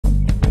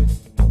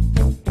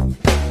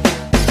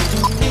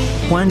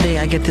One day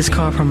I get this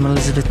call from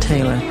Elizabeth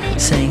Taylor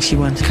saying she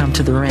wanted to come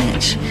to the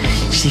ranch.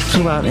 She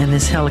flew out in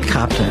this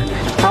helicopter.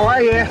 How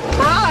are you?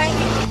 Hi.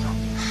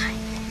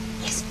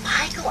 Is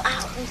Michael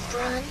out in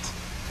front?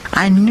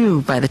 I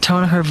knew by the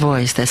tone of her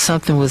voice that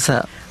something was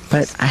up,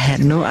 but I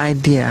had no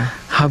idea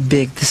how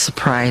big the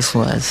surprise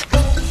was.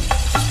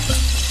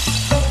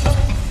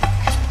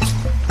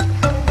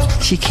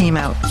 She came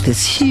out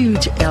this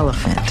huge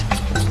elephant.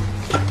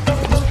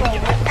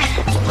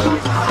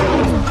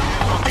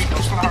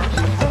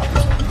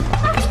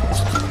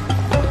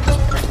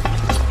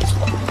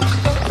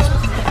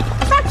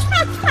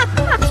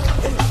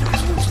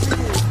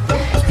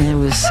 And it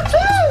was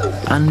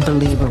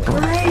unbelievable.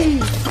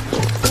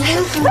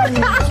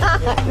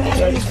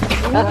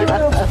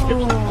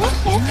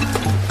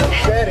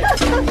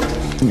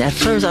 And at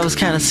first I was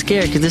kind of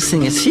scared because this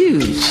thing is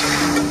huge.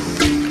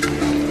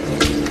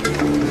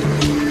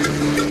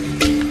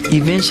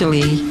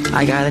 Eventually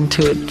I got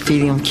into it,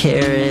 feeding them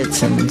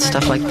carrots and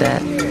stuff like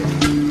that.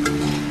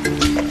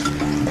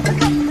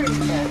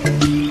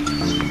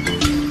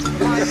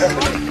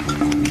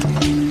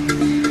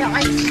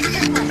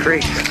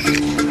 Great.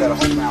 Got a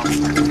whole mouth.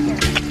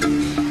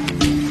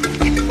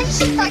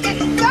 This is like a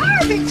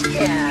garbage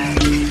can.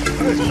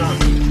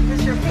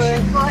 Where's your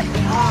foot?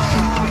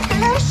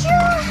 Bless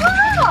your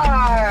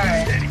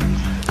heart.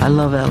 I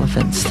love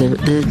elephants.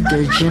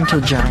 They're gentle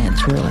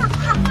giants, really.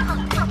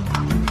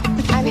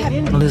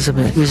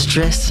 Elizabeth was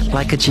dressed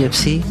like a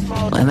gypsy,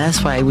 and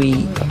that's why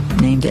we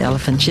named the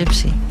elephant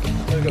Gipsy.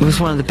 It was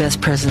one of the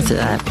best presents that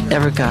I've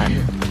ever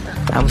gotten.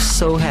 I was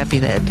so happy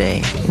that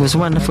day. It was a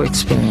wonderful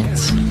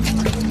experience.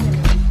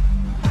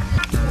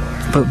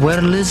 But what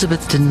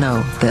Elizabeth didn't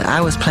know, that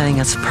I was planning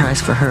a surprise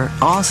for her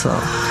also.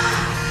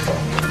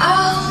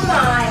 Oh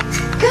my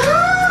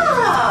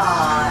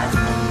God!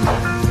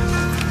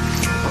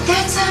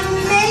 That's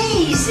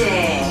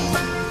amazing!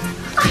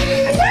 I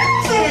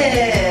love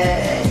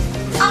it!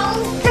 Oh,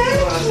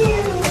 thank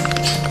you!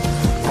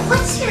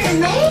 What's it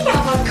made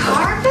of, a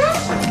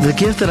carpet? The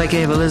gift that I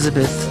gave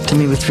Elizabeth to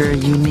me was very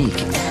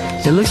unique.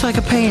 It looks like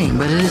a painting,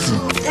 but it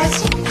isn't.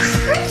 That's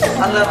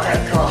incredible! I love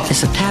that color.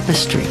 It's a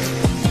tapestry.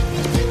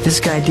 This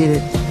guy did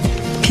it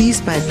piece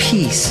by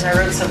piece. I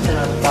wrote something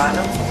on the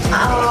bottom.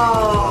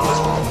 Oh!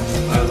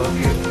 I love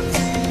you,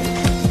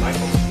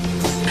 Michael.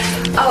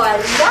 Oh, I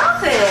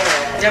love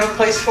it! Do you have a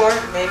place for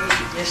it? Maybe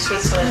in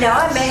Switzerland? No,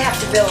 I may have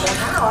to build a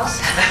house.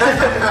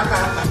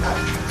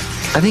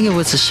 I think it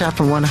was a shot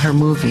from one of her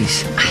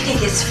movies. I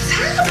think it's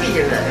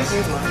fabulous.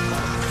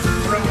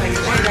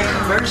 That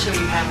commercial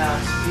you have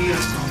out is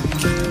beautiful.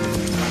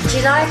 Do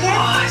you like it?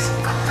 Oh, it's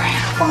incredible.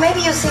 Well,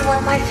 maybe you'll see one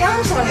of my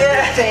films one of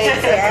these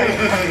days then.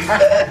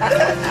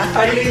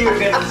 I knew you were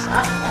going to.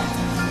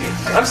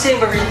 I'm seeing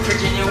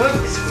Virginia Wood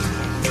this week.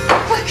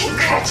 Well, I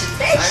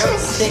congratulations. hope to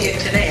see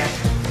it today.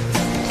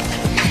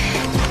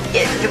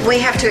 We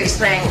have to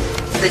explain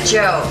the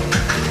joke.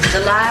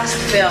 The last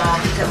film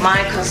that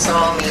Michael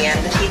saw me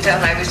in that he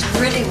thought I was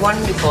really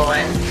wonderful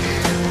in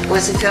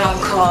was a film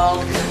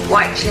called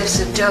White Cliffs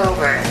of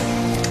Dover.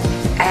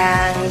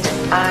 And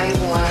I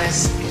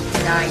was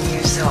 9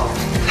 years old.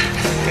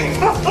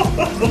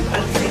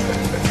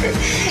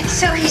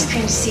 So he's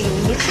going to see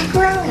me as a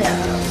grown-up.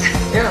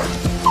 Yeah.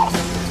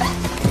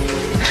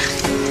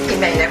 He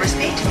may never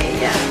speak to me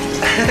yet.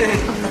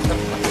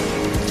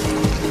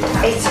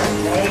 It's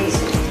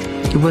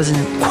amazing. It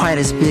wasn't quite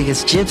as big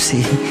as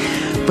Gipsy,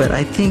 but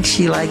I think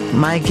she liked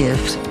my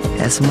gift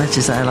as much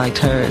as I liked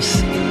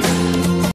hers.